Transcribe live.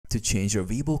To change your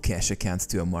Webull cash account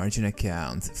to a margin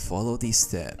account, follow these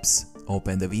steps.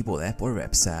 Open the Webull app or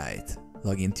website.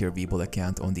 Log into your Webull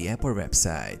account on the app or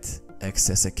website.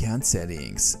 Access account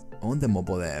settings. On the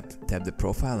mobile app, tap the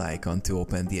profile icon to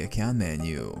open the account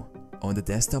menu. On the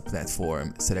desktop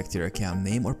platform, select your account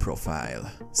name or profile.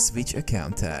 Switch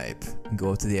account type.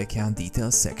 Go to the account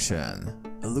details section.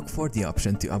 Look for the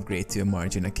option to upgrade to a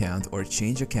margin account or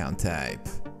change account type.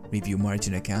 Review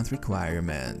margin account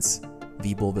requirements.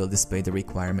 Webull will display the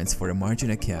requirements for a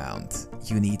margin account.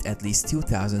 You need at least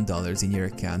 $2,000 in your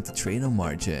account to trade on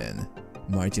margin.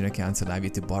 Margin accounts allow you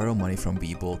to borrow money from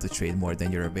Webull to trade more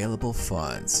than your available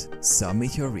funds.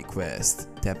 Submit your request.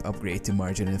 Tap Upgrade to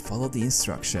Margin and follow the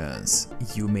instructions.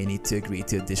 You may need to agree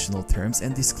to additional terms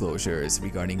and disclosures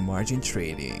regarding margin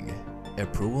trading.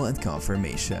 Approval and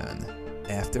confirmation.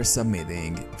 After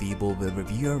submitting, Webull will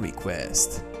review your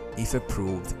request. If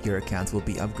approved, your account will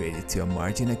be upgraded to a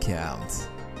margin account.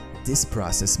 This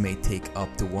process may take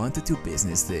up to 1 to 2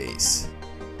 business days.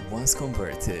 Once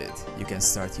converted, you can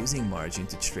start using margin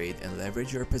to trade and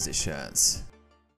leverage your positions.